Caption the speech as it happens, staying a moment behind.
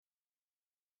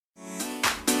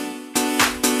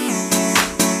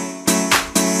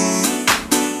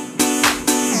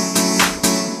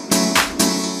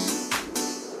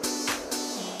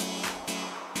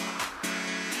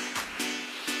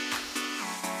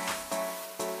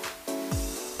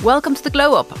Welcome to the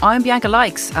Glow Up. I'm Bianca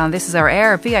Likes, and this is our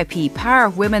Air VIP Power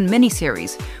of Women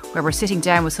mini-series, where we're sitting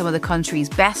down with some of the country's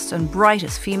best and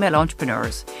brightest female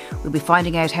entrepreneurs. We'll be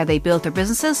finding out how they built their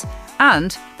businesses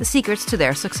and the secrets to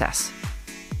their success.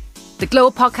 The Glow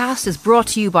Up podcast is brought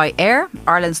to you by Air,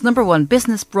 Ireland's #1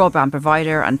 business broadband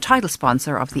provider and title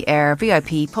sponsor of the Air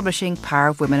VIP Publishing Power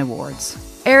of Women Awards.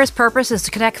 Air's purpose is to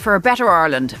connect for a better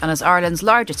Ireland, and as Ireland's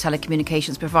largest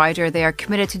telecommunications provider, they are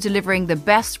committed to delivering the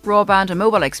best broadband and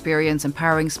mobile experience,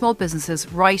 empowering small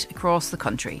businesses right across the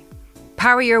country.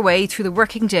 Power your way through the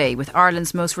working day with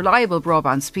Ireland's most reliable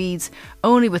broadband speeds,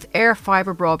 only with Air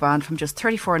Fibre broadband from just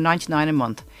 $34.99 a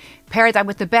month. Pair that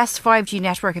with the best 5G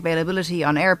network availability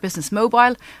on Air Business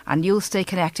Mobile, and you'll stay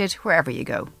connected wherever you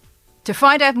go. To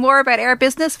find out more about Air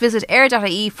Business, visit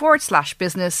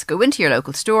air.ie/business, go into your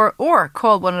local store or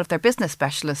call one of their business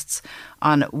specialists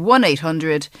on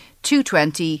 1800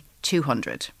 220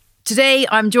 200. Today,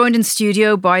 I'm joined in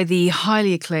studio by the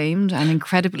highly acclaimed and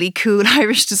incredibly cool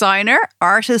Irish designer,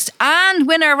 artist and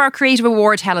winner of our Creative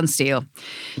Award, Helen Steele.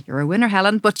 You're a winner,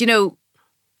 Helen, but you're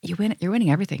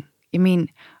winning everything. I mean,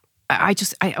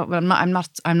 I'm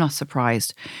not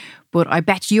surprised. But I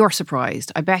bet you're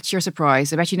surprised. I bet you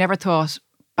never thought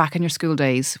back in your school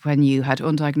days when you had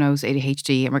undiagnosed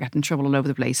ADHD and were getting in trouble all over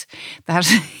the place that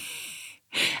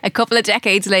a couple of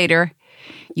decades later,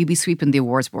 you'd be sweeping the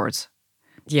awards boards.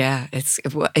 Yeah, it's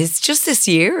just this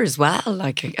year as well.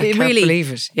 Like, I can't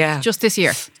believe it. Yeah. Just this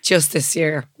year. Just this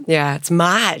year. Yeah, it's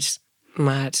mad.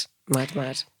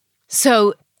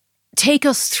 So take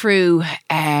us through,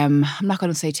 I'm not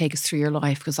going to say take us through your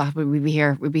life because we'd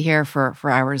be here for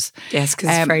hours. Yes, because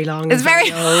it's very long. It's very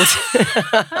old.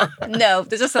 No,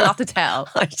 there's just a lot to tell.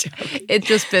 It's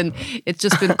just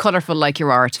been colourful like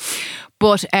your art.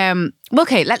 But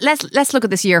okay, let's look at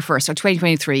this year first, so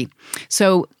 2023.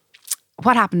 So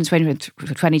what happened in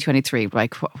 2023?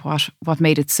 Like what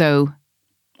made it so?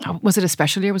 Was it a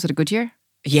special year? Was it a good year?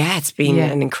 Yeah, it's been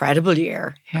an incredible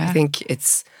year. Yeah. I think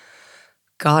it's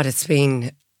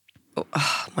been,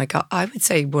 oh my God, I would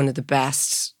say one of the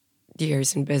best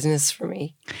years in business for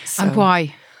me. So and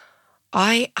why?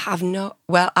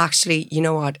 Actually, you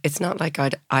know what? It's not like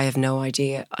I have no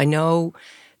idea. I know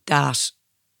that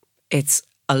it's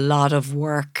a lot of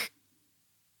work.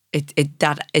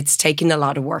 It's taken a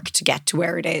lot of work to get to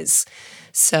where it is.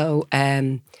 So,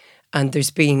 and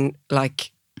there's been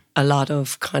like a lot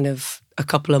of kind of a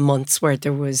couple of months where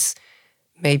there was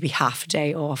maybe half a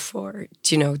day off or,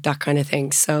 that kind of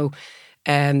thing. So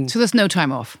there's no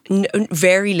time off?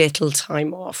 Very little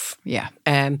time off. Yeah.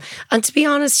 And to be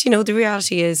honest, the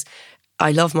reality is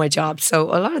I love my job. So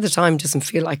a lot of the time doesn't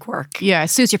feel like work. Yeah, it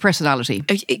suits your personality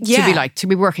to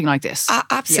be working like this.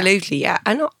 Absolutely, yeah.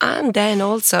 And then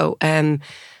also,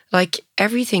 like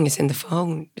everything is in the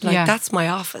phone. Like that's my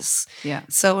office. Yeah.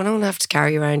 So I don't have to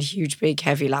carry around a huge, big,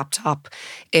 heavy laptop.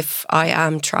 If I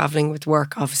am traveling with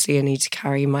work, obviously I need to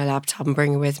carry my laptop and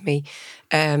bring it with me.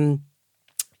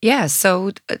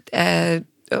 So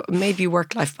maybe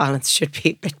work-life balance should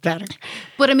be a bit better.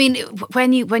 But I mean,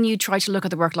 when you try to look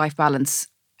at the work-life balance,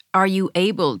 are you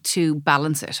able to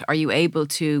balance it? Are you able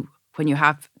to, when you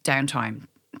have downtime,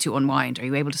 to unwind? Are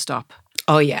you able to stop?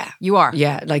 Oh yeah. You are?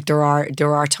 Yeah, like there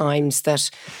are times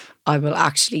that I will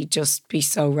actually just be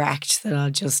so wrecked that I'll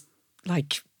just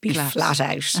like be flat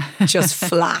out, just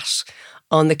flat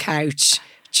on the couch,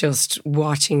 just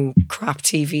watching crap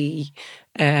TV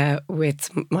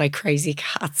with my crazy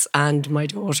cats and my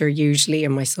daughter usually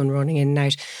and my son running in and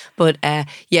out. But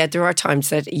there are times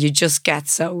that you just get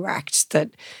so wrecked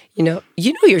that, you know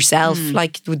yourself,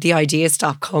 like would the ideas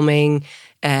stop coming,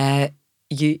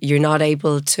 you're not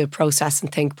able to process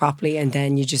and think properly, and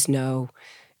then you just know,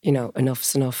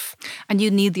 enough's enough. And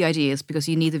you need the ideas because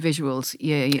you need the visuals.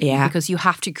 Yeah. Because you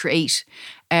have to create.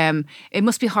 It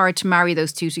must be hard to marry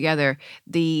those two together.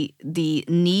 The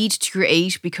need to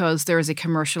create because there is a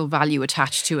commercial value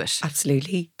attached to it.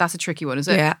 Absolutely. That's a tricky one, is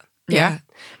it? Yeah.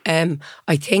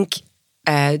 I think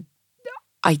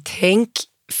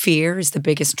fear is the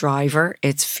biggest driver.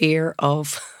 It's fear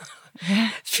of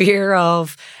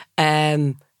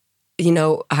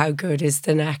how good is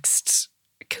the next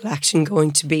collection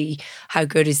going to be? How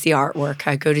good is the artwork?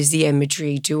 How good is the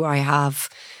imagery? Do I have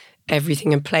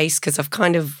everything in place? Because I've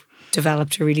kind of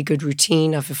developed a really good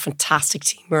routine. I have a fantastic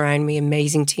team around me,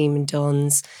 amazing team in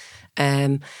Duns.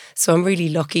 So I'm really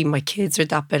lucky. My kids are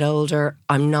that bit older.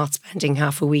 I'm not spending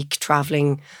half a week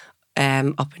travelling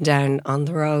up and down on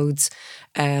the roads.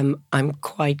 I'm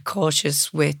quite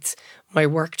cautious with my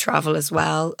work travel as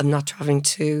well. I'm not travelling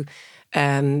to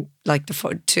I'm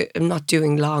not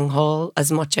doing long haul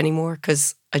as much anymore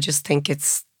because I just think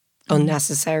it's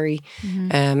unnecessary.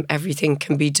 Everything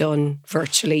can be done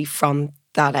virtually from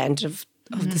that end of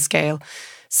the scale.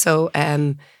 So,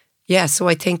 so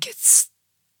I think it's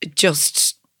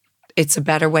a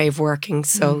better way of working.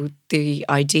 So the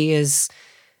ideas,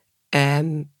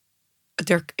 I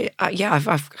think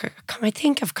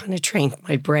I've kind of trained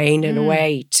my brain in a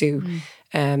way to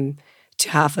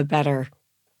have a better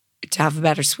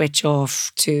switch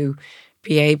off, to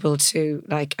be able to,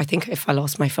 like, I think if I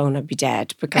lost my phone, I'd be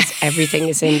dead, because everything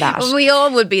is in that. Well, we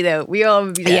all would be, though. We all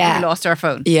would be dead if we lost our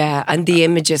phone. Yeah, and the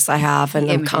images I have,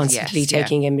 and I'm images, constantly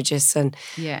taking images. And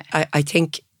yeah. I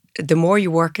think the more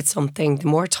you work at something, the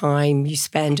more time you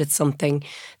spend at something,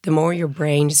 the more your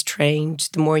brain is trained,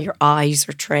 the more your eyes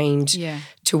are trained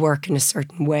to work in a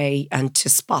certain way and to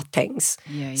spot things.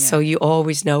 Yeah. So you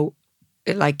always know.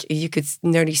 Like, you could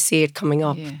nearly see it coming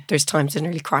up. Yeah. There's times I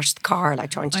nearly crashed the car, like,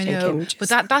 trying to take images. But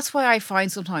that's why I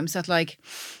find sometimes that, like,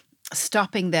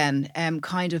 stopping then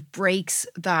kind of breaks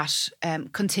that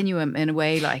continuum in a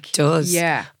way, like. It does.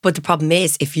 Yeah. But the problem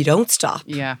is, if you don't stop,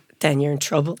 then you're in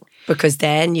trouble, because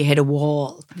then you hit a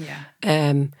wall. Yeah.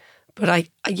 But I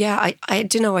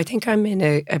don't know, I think I'm in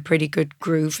a pretty good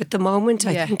groove at the moment.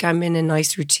 I think I'm in a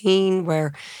nice routine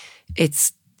where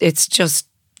it's just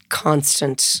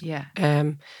constant. Yeah.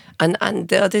 And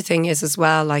the other thing is as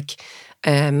well, like,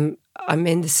 I'm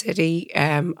in the city,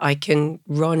 I can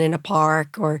run in a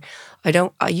park, or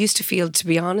I used to feel, to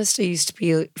be honest,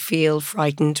 feel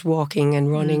frightened walking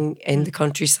and running in the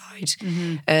countryside.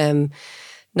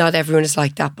 Not everyone is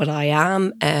like that, but I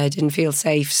am. I didn't feel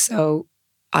safe, so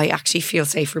I actually feel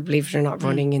safer, believe it or not,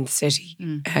 running in the city,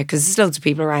 because there's loads of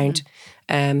people around.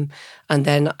 And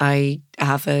then I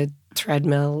have a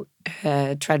treadmill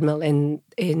in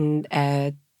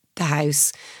the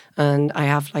house, and I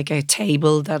have like a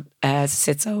table that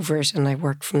sits over it, and I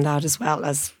work from that as well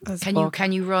as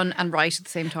Can you run and write at the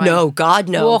same time? No, God,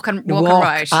 no. Walk and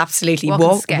write. Absolutely.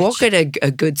 Walk at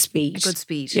a good speed. A good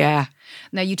speed. Yeah.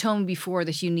 Now, you told me before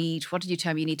that you need, what did you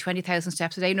tell me? You need 20,000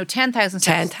 steps a day? No, 10,000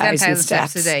 steps. 10,000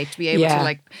 steps a day to be able to,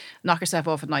 like, knock yourself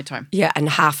off at night time. Yeah, and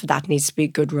half of that needs to be a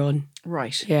good run.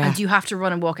 Right. Yeah. And do you have to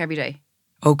run and walk every day?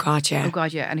 Oh God, yeah. Oh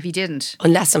God, yeah. And if you didn't,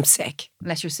 unless I'm sick,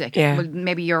 unless you're sick, yeah. Well,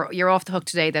 maybe you're off the hook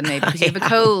today. Then maybe because you have a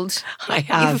cold. I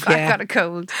have. I've got a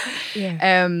cold.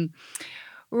 Yeah.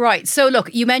 Right. So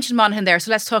look, you mentioned Monaghan there,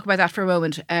 so let's talk about that for a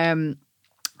moment.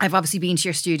 I've obviously been to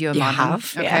your studio in Monaghan.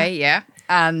 Have, okay, yeah.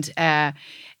 And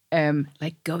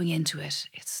like going into it,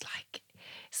 it's like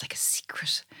a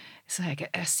secret. It's like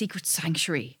a secret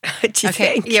sanctuary. Do you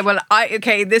think? Yeah, well,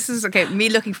 this is me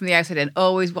looking from the outside in.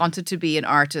 Always wanted to be an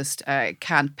artist.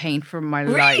 Can't paint for my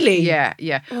life. Really? Yeah,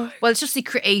 yeah. Oh. Well, it's just the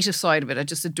creative side of it. I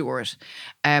just adore it.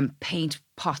 Paint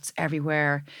pots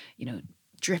everywhere. You know,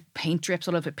 paint drips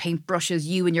all over it. Paint brushes.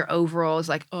 You in your overalls.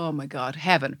 Like, oh my God,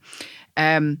 heaven.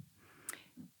 I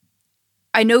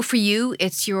know for you,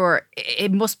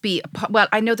 it must be, well,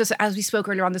 I know there's, as we spoke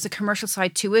earlier on, there's a commercial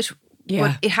side to it. Yeah.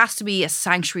 But it has to be a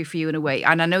sanctuary for you in a way.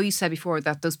 And I know you said before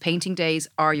that those painting days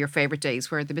are your favourite days,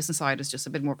 where the business side is just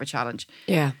a bit more of a challenge.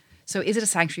 Yeah. So is it a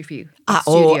sanctuary for you?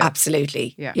 Oh,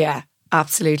 absolutely. Yeah,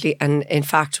 absolutely. And in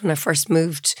fact, when I first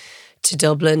moved to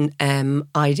Dublin,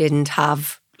 I didn't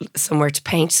have somewhere to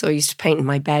paint. So I used to paint in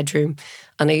my bedroom.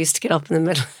 And I used to get up in the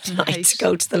middle of the night to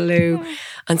go to the loo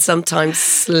and sometimes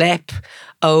slip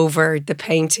over the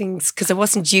paintings because I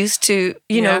wasn't used to,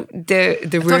 you know, the room. I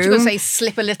thought you were going to say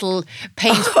slip a little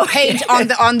paint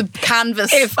on the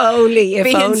canvas. If only.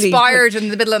 Being inspired in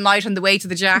the middle of the night on the way to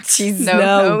the Jacks.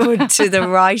 No. But to the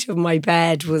right of my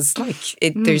bed was like,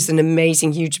 there's an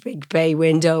amazing, huge, big bay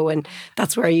window, and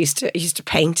that's where I used to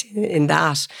paint in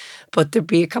that. But there'd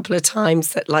be a couple of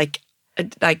times that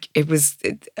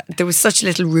there was such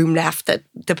little room left that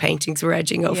the paintings were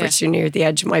edging over to near the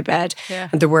edge of my bed. Yeah.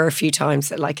 And there were a few times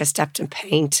that I stepped in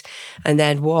paint and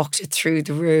then walked it through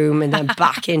the room and then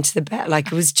back into the bed.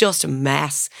 It was just a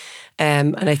mess.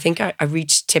 And I think I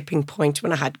reached tipping point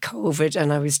when I had COVID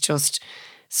and I was just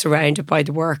surrounded by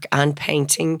the work and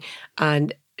painting,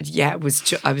 and it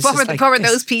was. What were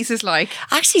those pieces like?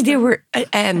 Actually, they were.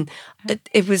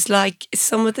 It was like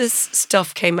some of this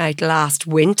stuff came out last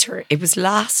winter. It was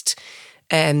last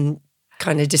kind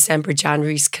of December,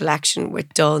 January's collection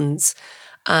with Dunn's,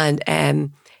 and I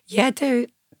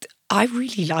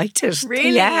really liked it.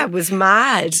 Really? Yeah, it was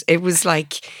mad. It was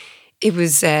like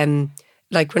when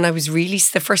I was really,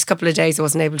 the first couple of days I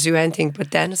wasn't able to do anything,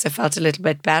 but then as I felt a little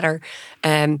bit better,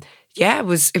 it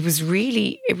was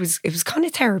kind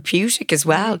of therapeutic as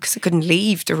well because I couldn't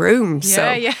leave the room.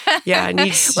 I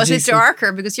needed to Was it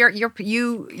darker because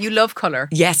you love colour?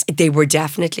 Yes, they were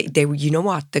definitely. You know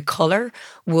what? The colour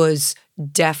was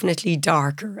definitely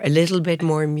darker, a little bit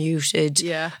more muted,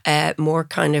 more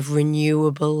kind of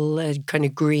renewable, kind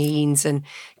of greens and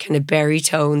kind of berry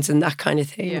tones and that kind of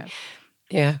thing.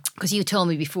 Yeah. Because you told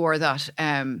me before that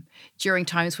during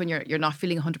times when you're not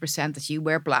feeling 100% that you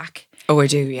wear black. Oh, I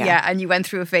do, yeah. Yeah, and you went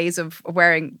through a phase of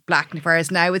wearing black, whereas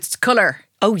now it's colour.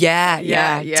 Oh, yeah,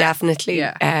 definitely.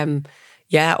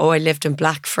 Yeah. Oh, I lived in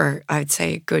black for, I'd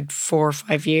say, a good 4 or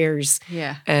 5 years.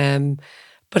 Yeah.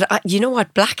 But you know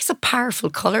what? Black is a powerful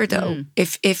colour, though.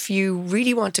 If you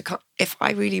really want to, if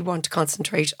I really want to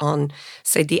concentrate on,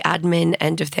 say, the admin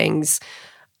end of things,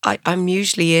 I'm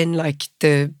usually in like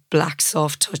the black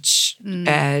soft touch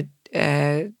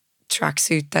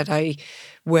tracksuit that I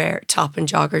wear, top and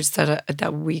joggers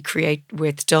that we create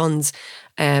with Duns,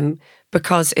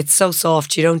 because it's so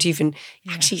soft. You don't even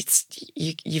actually.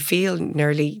 You feel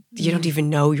nearly. You don't even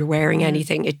know you're wearing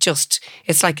anything.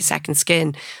 It's like a second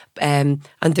skin, and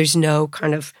there's no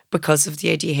kind of, because of the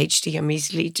ADHD, I'm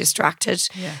easily distracted.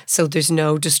 Yeah. So there's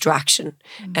no distraction.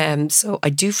 So I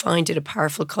do find it a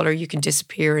powerful colour. You can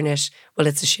disappear in it. Well,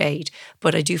 it's a shade,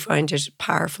 but I do find it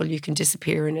powerful. You can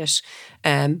disappear in it.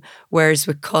 Whereas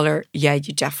with colour, you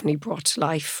definitely brought to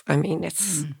life. I mean,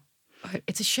 it's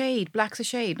a shade. Black's a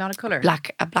shade, not a colour.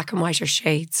 Black and white are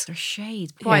shades. They're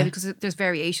shades. Why? Because there's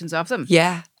variations of them.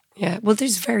 Yeah. Well,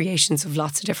 there's variations of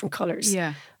lots of different colours.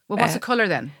 Yeah. Well, what's a colour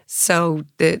then? So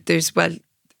there's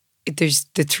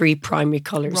the 3 primary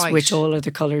colours, which all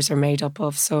other colours are made up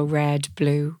of. So red,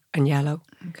 blue, and yellow.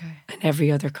 Okay. And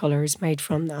every other colour is made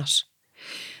from that.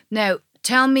 Now,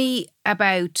 tell me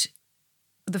about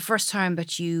the first time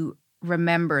that you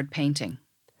remembered painting.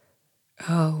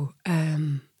 Oh,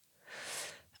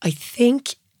 I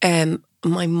think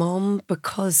my mum,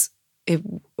 because I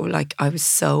was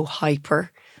so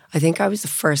hyper. I think I was the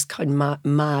first kind of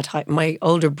mad. My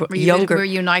older younger. Were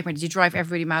you a nightmare? Did you drive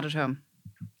everybody mad at home?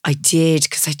 I did,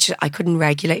 because I couldn't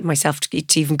regulate myself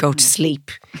to even go to sleep.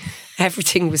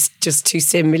 Everything was just too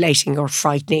stimulating or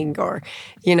frightening, or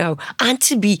and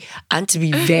to be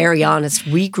very honest,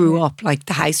 we grew up, like,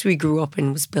 the house we grew up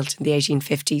in was built in the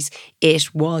 1850s.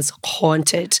 It was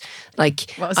haunted.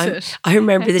 Like, I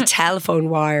remember the telephone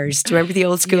wires. Do you remember the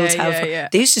old school telephone? Yeah.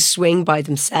 They used to swing by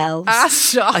themselves.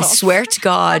 Stop. I swear to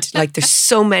God, like, there's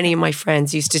so many of my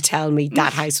friends used to tell me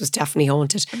that house was definitely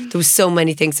haunted. There was so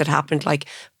many things that happened, like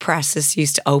presses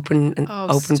used to open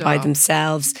by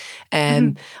themselves.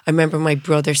 I remember my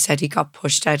brother said he got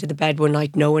pushed out of the bed one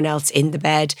night, no one else in the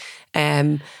bed.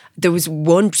 There was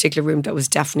one particular room that was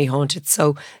definitely haunted.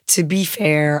 So, to be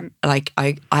fair, like,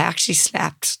 I actually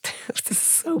slept, this is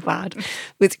so bad,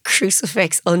 with a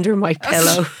crucifix under my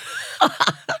pillow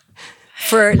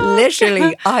for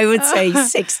literally, I would say,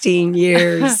 16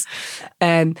 years.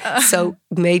 So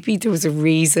maybe there was a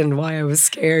reason why I was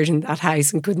scared in that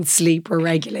house and couldn't sleep or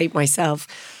regulate myself.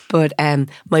 But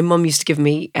my mum used to give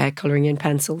me colouring in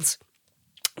pencils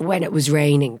when it was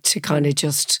raining to kind of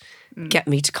just get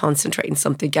me to concentrate on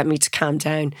something, get me to calm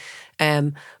down.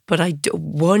 But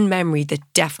one memory that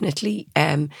definitely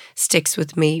sticks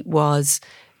with me was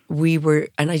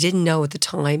and I didn't know at the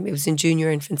time, it was in junior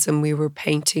infants, and we were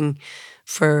painting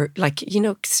for, like,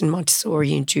 cause in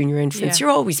Montessori and junior infants, you're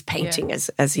always painting as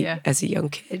a young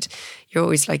kid. You're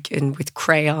always like with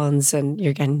crayons, and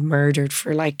you're getting murdered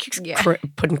for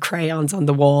putting crayons on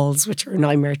the walls, which are a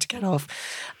nightmare to get off.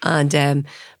 And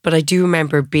but I do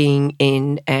remember being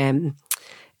in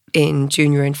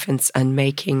junior infants and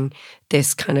making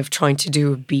this kind of, trying to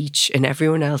do a beach, and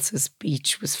everyone else's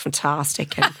beach was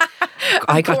fantastic. And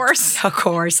of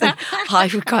course. And I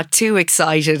got too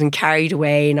excited and carried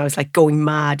away, and I was like going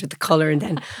mad with the colour, and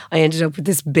then I ended up with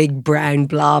this big brown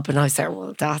blob, and I was like,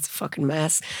 well, that's a fucking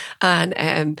mess. And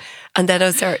then I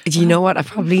was there, you know what, I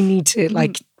probably need to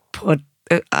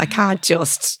I can't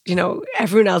just,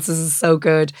 everyone else's is so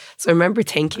good. So I remember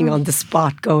thinking on the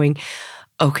spot, going,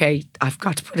 okay, I've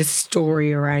got to put a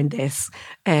story around this.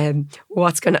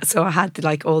 So I had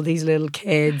like all these little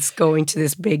kids going to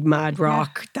this big mad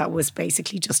rock that was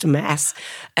basically just a mess,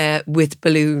 with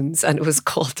balloons, and it was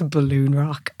called the Balloon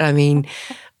Rock. I mean,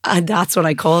 and that's what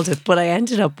I called it. But I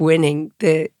ended up winning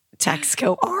the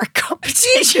Texaco art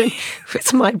competition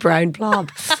with my brown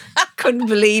blob. Couldn't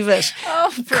believe it.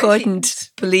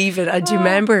 Couldn't believe it. And do you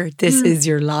remember This Is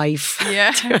Your Life?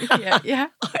 Yeah.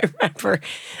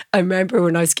 I remember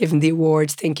when I was given the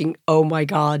award thinking, oh my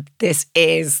God, this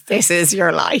is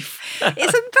your life. Isn't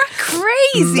that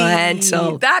crazy?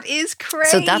 Mental. That is crazy.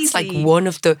 So that's like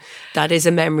that is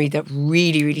a memory that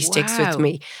really, really sticks with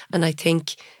me. And I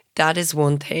think that is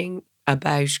one thing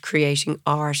about creating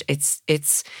art. It's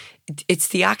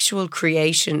the actual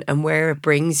creation and where it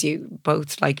brings you,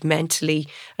 both like mentally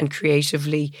and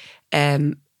creatively.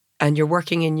 and you're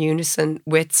working in unison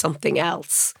with something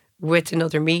else, with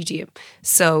another medium.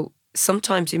 So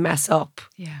sometimes you mess up,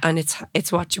 and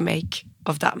it's what you make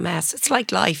of that mess. It's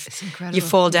like life. It's incredible. You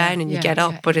fall down and you get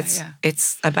up, but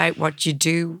it's about what you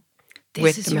do with the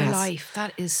mess. This is your life.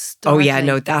 That is startling. Oh yeah,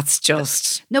 no, that's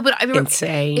just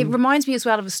insane. It reminds me as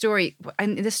well of a story.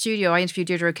 In this studio, I interviewed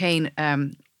Deirdre O'Kane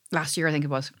last year, I think it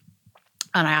was.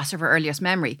 And I asked her for her earliest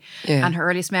memory. Yeah. And her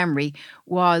earliest memory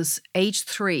was age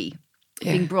 3,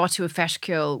 being brought to a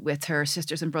feshkill with her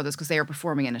sisters and brothers because they were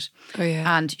performing in it. Oh,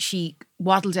 yeah. And she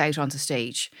waddled out onto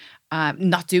stage,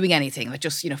 not doing anything, like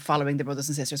just, following the brothers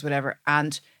and sisters, whatever.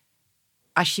 And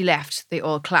as she left, they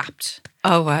all clapped.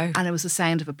 Oh, wow. And it was the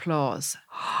sound of applause.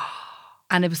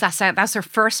 And it was that sound. That's her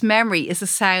first memory, is the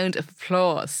sound of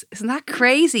applause. Isn't that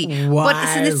crazy? Wow. But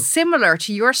isn't it similar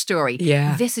to your story?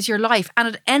 Yeah. This is your life. And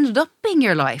it ended up being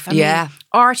your life. I mean,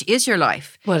 art is your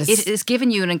life. Well, it has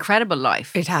given you an incredible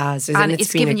life. It has. And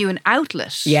it's given you an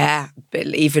outlet. Yeah, but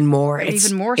even more.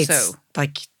 Even more so.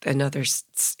 Like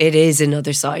it is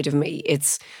another side of me.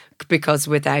 It's because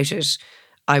without it,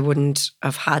 I wouldn't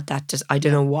have had that. I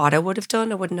don't know what I would have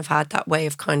done. I wouldn't have had that way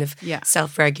of kind of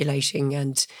self-regulating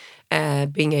and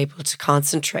being able to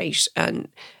concentrate. And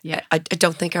I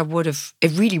don't think I would have.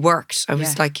 It really worked. I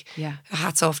was like,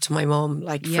 hats off to my mum,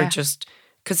 for just,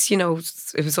 because,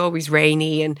 it was always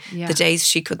rainy, and the days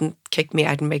she couldn't kick me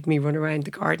out and make me run around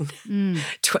the garden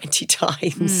 20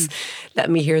 times, let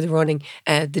me hear the running.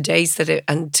 The days that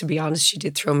and to be honest, she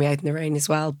did throw me out in the rain as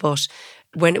well. But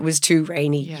when it was too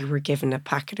rainy, you were given a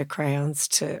packet of crayons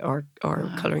or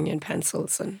colouring in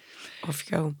pencils, and off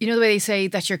you go. You know the way they say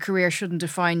that your career shouldn't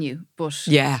define you, but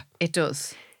it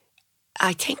does.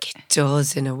 I think it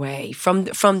does in a way. From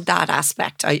that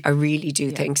aspect, I really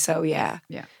do think so. Yeah.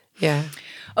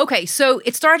 Okay, so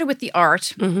it started with the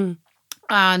art,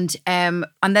 and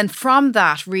then from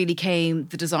that really came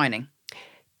the designing.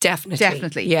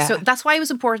 Definitely. Yeah. So that's why it was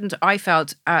important, I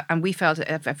felt, and we felt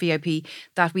at VIP,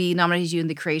 that we nominated you in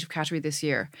the creative category this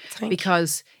year.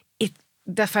 Because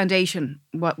the foundation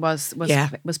was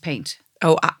paint.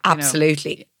 Oh,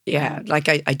 absolutely. Yeah. Like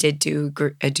I did do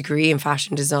a degree in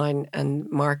fashion design and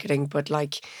marketing, but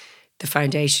the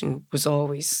foundation was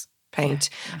always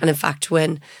paint. And in fact,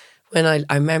 when I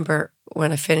remember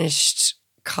when I finished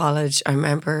college, I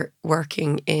remember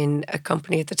working in a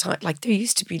company at the time. There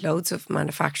used to be loads of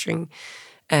manufacturing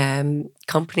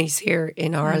companies here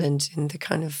in Ireland in the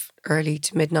kind of early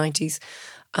to mid 90s.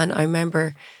 And I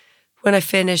remember when I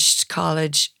finished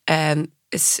college,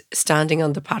 standing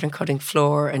on the pattern cutting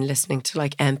floor and listening to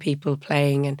M people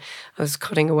playing, and I was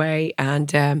cutting away,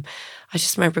 and I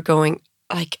just remember going,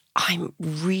 I'm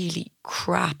really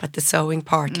crap at the sewing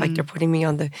part. They're putting me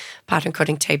on the pattern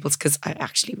cutting tables because I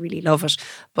actually really love it.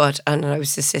 And I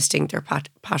was assisting their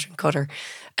pattern cutter.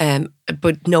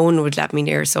 But no one would let me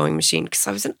near a sewing machine because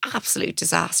I was an absolute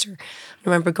disaster. I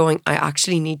remember going, I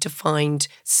actually need to find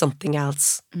something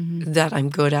else that I'm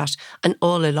good at. And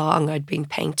all along I'd been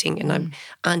painting,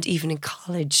 and even in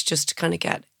college, just to kind of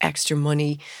get extra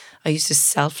money, I used to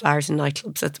sell flowers in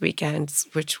nightclubs at the weekends,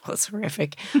 which was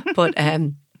horrific. But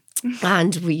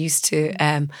and we used to,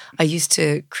 I used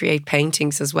to create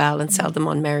paintings as well and sell them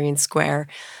on Merrion Square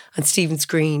and Stephen's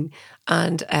Green.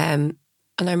 And I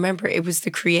remember it was the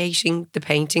creating the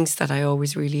paintings that I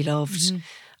always really loved.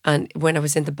 And when I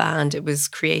was in the band, it was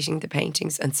creating the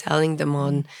paintings and selling them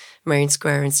on Merrion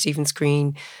Square and Stephen's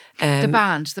Green. The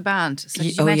band. So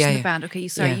did you mention the band? Okay,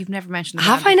 sorry, you've never mentioned the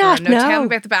band. Have I not? No, tell me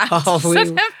about the band. Tell me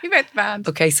about the band.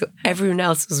 Okay, so everyone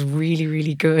else was really,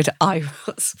 really good. I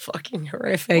was fucking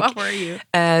horrific. What were you?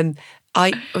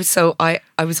 I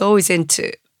was always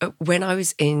into. When I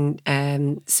was in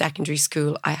secondary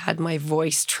school, I had my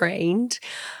voice trained,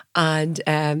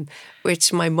 and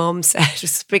which my mum said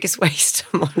was the biggest waste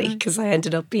of money because I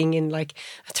ended up being in a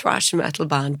thrash metal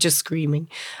band, just screaming.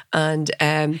 And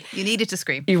you needed to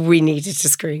scream. We needed to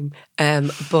scream.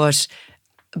 But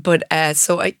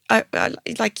so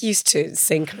I used to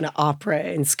sing kind of opera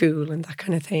in school and that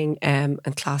kind of thing, and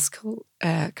classical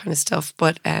kind of stuff.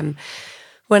 But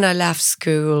when I left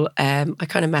school, I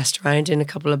kind of messed around in a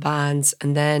couple of bands,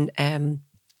 and then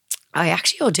I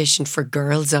actually auditioned for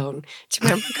Girl Zone. Do you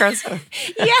remember Girl Zone?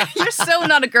 Yeah, you're so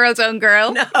not a Girl Zone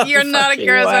girl. No, you're not a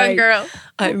Girl Zone girl.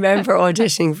 I remember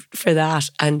auditioning for that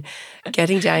and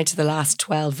getting down to the last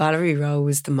 12. Valerie Rowe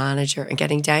was the manager, and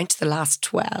getting down to the last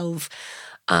 12.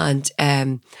 And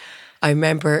I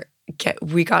remember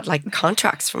we got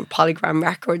contracts from Polygram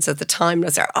Records at the time, and I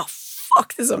was like, oh,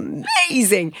 fuck, this is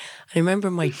amazing. And I remember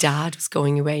my dad was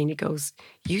going away, and he goes,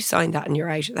 you signed that and you're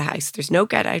out of the house. There's no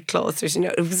get out clause.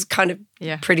 It was kind of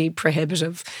pretty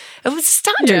prohibitive. It was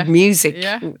standard music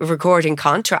recording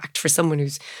contract for someone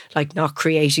who's like not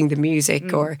creating the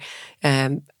music or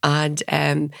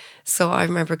so I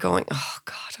remember going, oh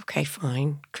God, okay,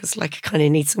 fine, because like I kind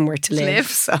of need somewhere to live.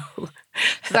 So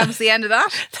that was the end of that.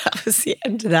 That was the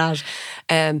end of that.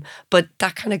 But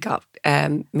that kind of got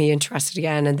me interested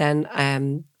again. And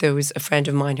then there was a friend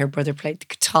of mine, her brother played the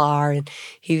guitar, and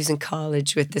he was in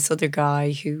college with this other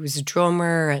guy who was a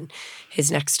drummer, and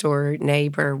his next door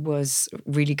neighbour was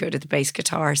really good at the bass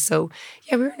guitar. So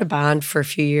yeah, we were in a band for a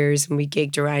few years and we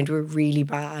gigged around. We were really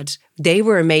bad. They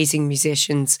were amazing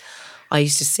musicians. I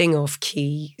used to sing off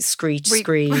key, screech,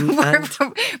 scream.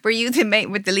 Were you the mate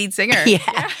with the lead singer?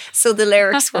 Yeah. So the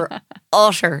lyrics were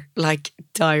utter like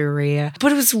diarrhea.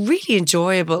 But it was really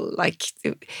enjoyable, like,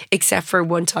 except for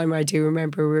one time I do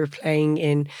remember we were playing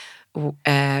in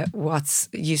what's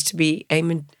used to be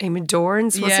Eamon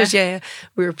Dorans, was it? Yeah.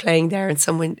 We were playing there and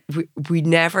someone, we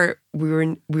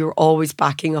were always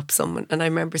backing up someone. And I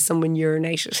remember someone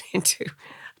urinated into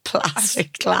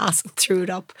plastic glass and threw it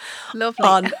up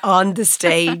on the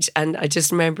stage, and I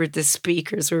just remembered the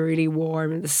speakers were really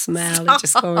warm and the smell and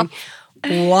just going,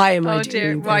 why am I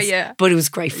doing this? Why, But it was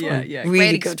great fun.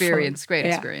 Really great good experience. fun. Great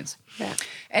experience. Yeah.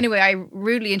 Anyway, I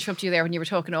rudely interrupted you there when you were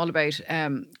talking all about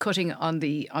cutting on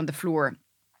the floor.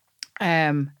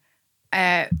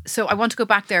 So I want to go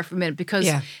back there for a minute because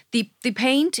the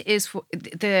paint is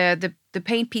the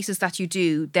paint pieces that you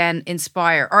do then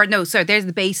inspire, or no, sorry, there's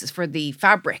the basis for the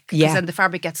fabric. Because then the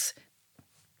fabric gets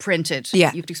printed.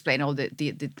 Yeah. You have to explain all the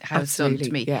how it's done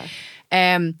to me. Yeah.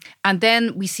 And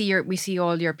then we see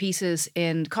all your pieces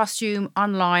in costume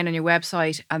online on your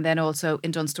website, and then also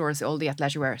in Dunnes Stores, all the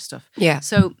athleisure wear stuff. Yeah.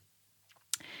 So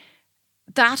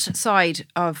that side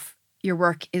of your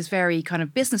work is very kind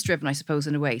of business driven, I suppose,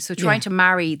 in a way. So trying to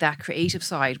marry that creative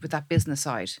side with that business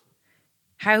side.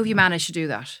 How have you managed to do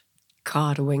that?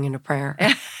 God, a wing and a prayer.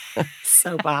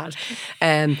 So bad.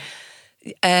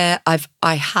 I've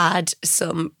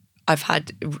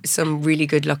had some really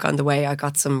good luck on the way. I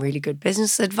got some really good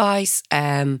business advice.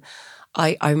 I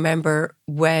remember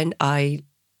when I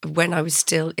was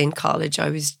still in college,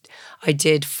 I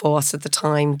did FOSS at the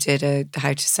time, did a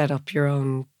how to set up your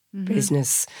own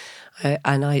business.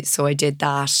 And I did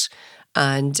that,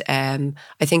 and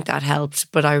I think that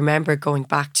helped. But I remember going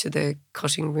back to the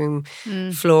cutting room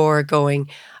floor, going,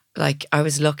 like, I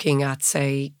was looking at,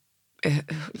 say,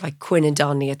 like Quinn and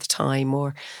Donnelly at the time,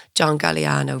 or John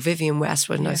Galliano, Vivienne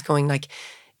Westwood, and I was going, like,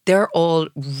 they're all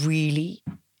really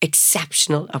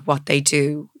exceptional at what they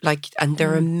do, like, and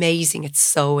they're amazing at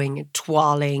sewing and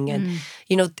toiling, and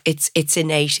you know, it's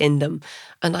innate in them.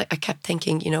 And I kept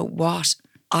thinking, you know what,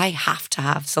 I have to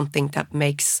have something that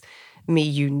makes me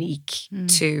unique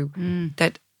too,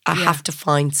 that I have to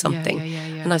find something.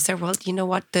 And I said, well, you know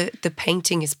what, the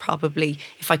painting is probably,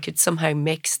 if I could somehow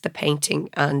mix the painting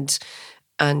and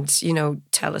you know,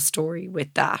 tell a story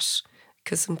with that,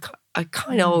 because I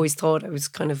kind of always thought I was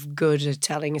kind of good at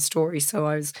telling a story.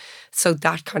 So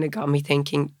that kind of got me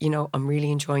thinking, you know, I'm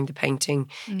really enjoying the painting.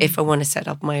 If I want to set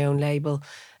up my own label,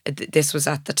 this was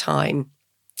at the time,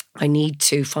 I need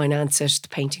to finance it. The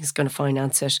painting's going to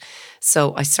finance it.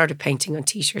 So I started painting on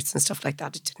T-shirts and stuff like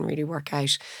that. It didn't really work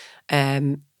out.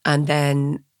 And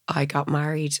then I got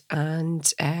married and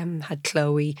had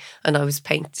Chloe, and I was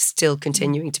still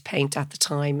continuing to paint at the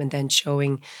time, and then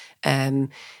showing at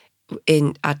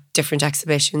different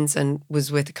exhibitions, and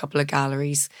was with a couple of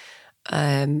galleries.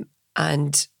 And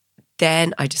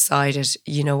then I decided,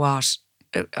 you know what,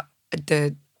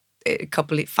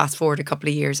 fast forward a couple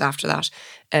of years after that,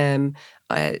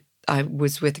 I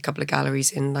was with a couple of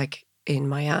galleries in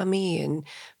Miami, in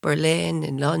Berlin,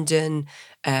 in London.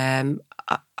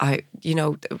 I you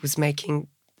know, was making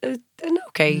an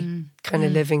okay kind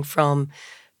of living from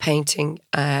painting.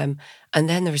 And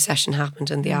then the recession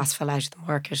happened and the ass fell out of the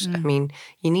market. I mean,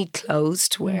 you need clothes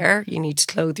to wear. You need to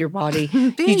clothe your body.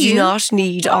 You do not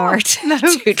need art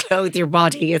to clothe your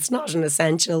body. It's not an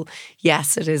essential.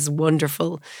 Yes, it is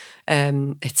wonderful.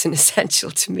 It's an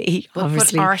essential to me,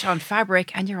 obviously. Put art on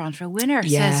fabric and you're on for a winner,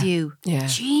 says you. Yeah.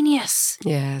 Genius.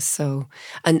 Yeah, so...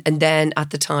 And then at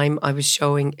the time, I was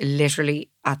showing, literally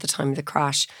at the time of the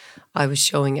crash, I was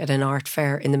showing at an art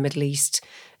fair in the Middle East.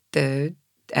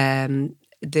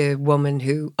 The woman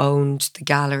who owned the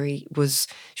gallery she was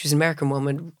an American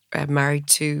woman, married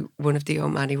to one of the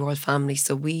Omani royal family.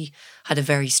 So we had a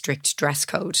very strict dress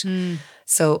code.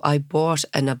 So I bought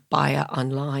an abaya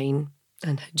online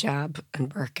and hijab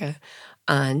and burqa,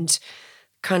 and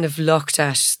kind of looked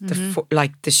at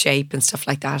the shape and stuff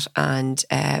like that. And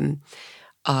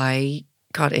I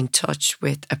got in touch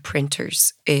with a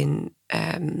printers in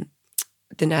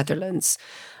the Netherlands,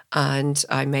 and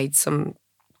I made some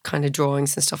kind of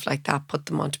drawings and stuff like that, put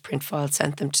them onto print files,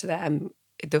 sent them to them.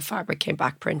 The fabric came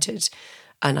back printed,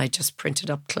 and I just printed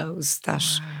up clothes that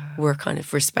were kind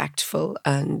of respectful,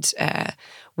 and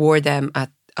wore them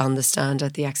on the stand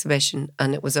at the exhibition.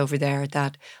 And it was over there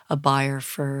that a buyer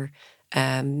for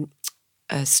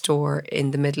a store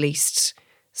in the Middle East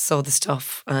saw the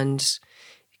stuff, and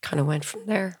it kind of went from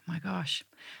there. My gosh.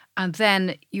 And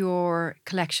then your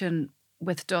collection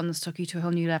with Dunn's took you to a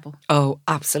whole new level. Oh,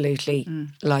 absolutely.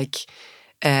 Like,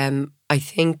 I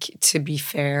think, to be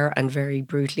fair and very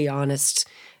brutally honest,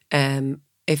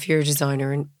 if you're a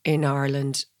designer in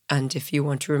Ireland, and if you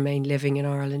want to remain living in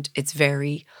Ireland, it's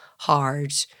very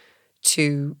hard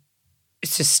to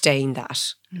sustain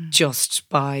that just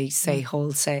by, say,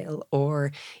 wholesale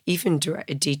or even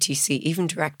DTC, even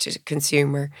direct to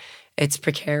consumer. It's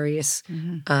precarious.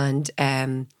 And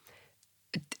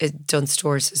Dunnes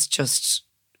Stores has just,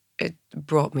 it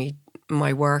brought me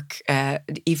my work,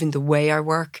 even the way I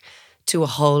work, to a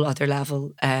whole other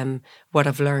level. What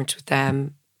I've learned with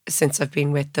them since I've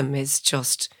been with them is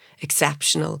just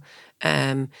exceptional.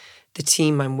 The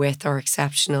team I'm with are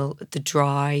exceptional. The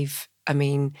drive, I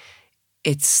mean,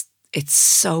 it's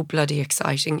so bloody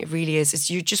exciting. It really is.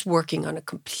 You're just working on a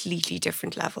completely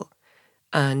different level.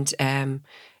 And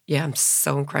yeah, I'm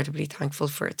so incredibly thankful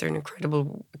for it. They're an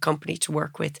incredible company to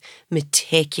work with,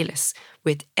 meticulous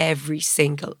with every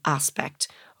single aspect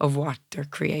of what they're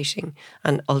creating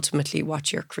and ultimately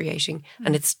what you're creating.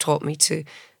 And it's taught me to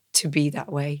be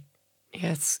that way.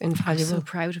 Yeah, it's invaluable. I'm so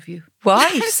proud of you. Why?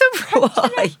 I'm so proud.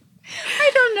 Why?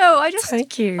 I don't know.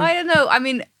 Thank you. I don't know. I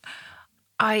mean,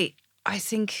 I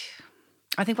think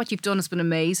what you've done has been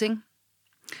amazing.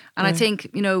 And I think,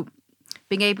 you know,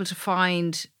 being able to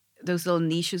find those little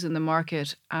niches in the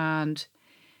market and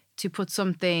to put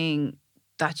something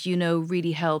that, you know,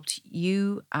 really helped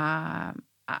you and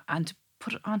to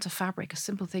put it onto fabric, a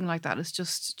simple thing like that is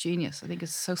just genius. I think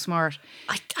it's so smart.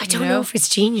 I don't know if it's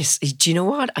genius. Do you know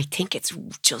what? I think it's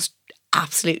just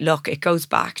absolute luck. It goes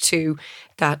back to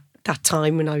that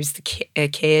time when I was a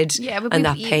kid, and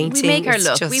that painting. We make our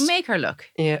luck. Just, we make our luck.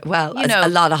 Yeah, well, a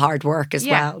lot of hard work as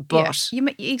well. But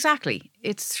exactly,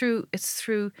 it's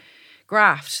through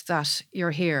graft that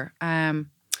you're here.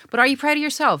 But are you proud of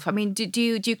yourself? I mean, do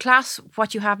you class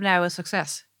what you have now as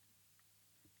success?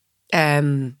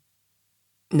 No.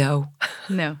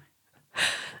 No.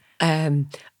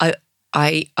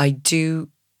 I do.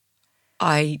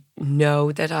 I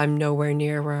know that I'm nowhere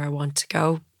near where I want to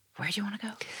go. Where do you want to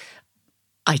go?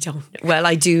 I don't know. Well,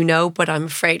 I do know, but I'm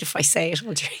afraid if I say it,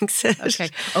 I'll jinx it. Okay.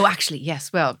 Oh, actually,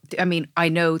 yes. Well, I mean, I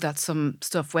know that some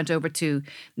stuff went over to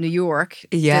New York,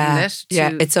 didn't it?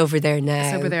 It's over there now.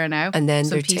 It's over there now. And then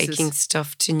they're taking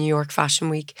stuff to New York Fashion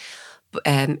Week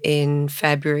in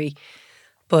February.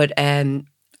 But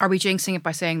are we jinxing it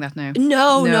by saying that now?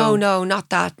 No, not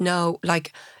that. No,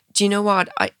 like, do you know what?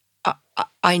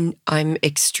 I'm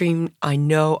extremely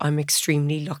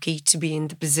lucky to be in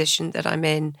the position that I'm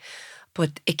in.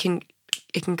 But it can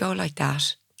go like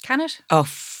that. Can it? Oh,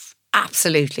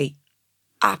 absolutely.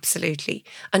 Absolutely.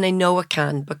 And I know it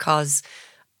can, because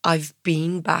I've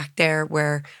been back there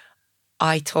where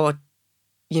I thought,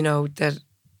 you know, that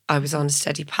I was on a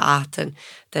steady path and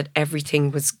that everything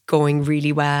was going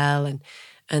really well. And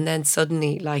then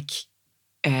suddenly, like,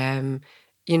 you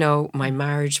know, my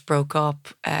marriage broke up.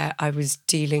 I was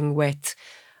dealing with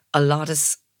a lot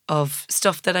of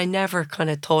stuff that I never kind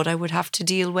of thought I would have to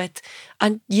deal with.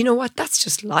 And you know what? That's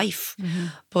just life.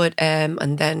 But,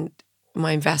 and then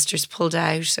my investors pulled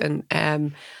out and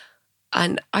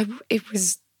I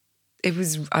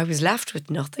was left with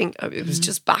nothing. It was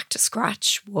just back to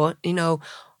scratch. You know,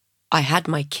 I had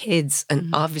my kids,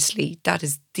 and obviously that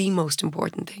is the most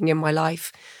important thing in my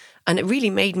life. And it really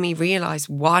made me realize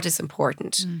what is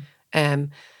important.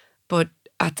 But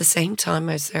at the same time,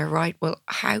 I was there, right, well,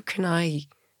 how can I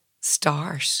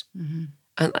start? And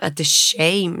at the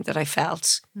shame that I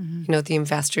felt, you know, the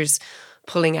investors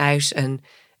pulling out, and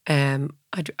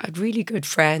I'd really good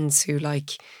friends who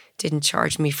like didn't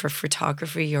charge me for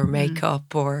photography or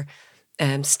makeup or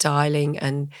styling,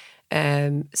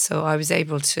 and so I was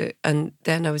able to, and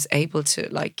then I was able to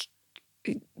like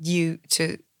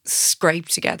to scrape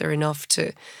together enough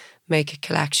to make a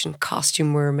collection.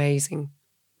 Costume were amazing,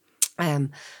 and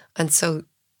so,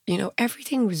 you know,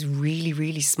 everything was really,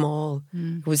 really small.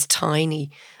 It was tiny.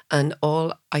 And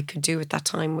all I could do at that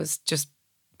time was just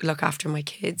look after my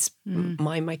kids,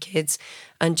 mind my kids,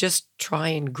 and just try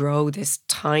and grow this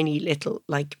tiny little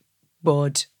like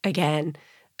bud again.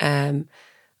 And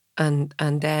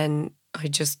then I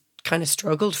just kind of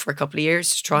struggled for a couple of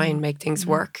years to try and make things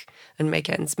work and make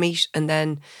ends meet. And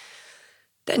then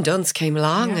Duns came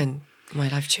along and my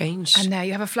life changed. And now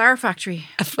you have a flower factory.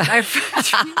 A flower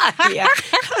factory. Yeah,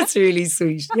 that's really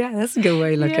sweet. Yeah, that's a good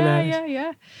way of looking at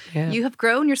it. Yeah. You have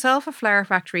grown yourself a flower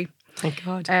factory. Thank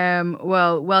God.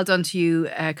 Well done to you.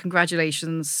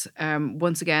 Congratulations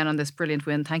once again on this brilliant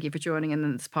win. Thank you for joining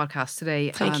in this podcast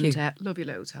today. Thank you. Love you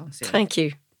loads, Helen Steele. Thank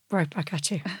you. Right back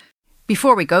at you.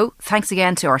 Before we go, thanks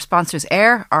again to our sponsors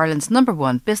Air, Ireland's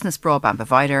 #1 business broadband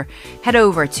provider. Head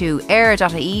over to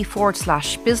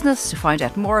air.ie/business to find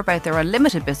out more about their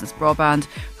unlimited business broadband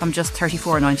from just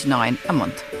 $34.99 a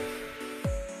month.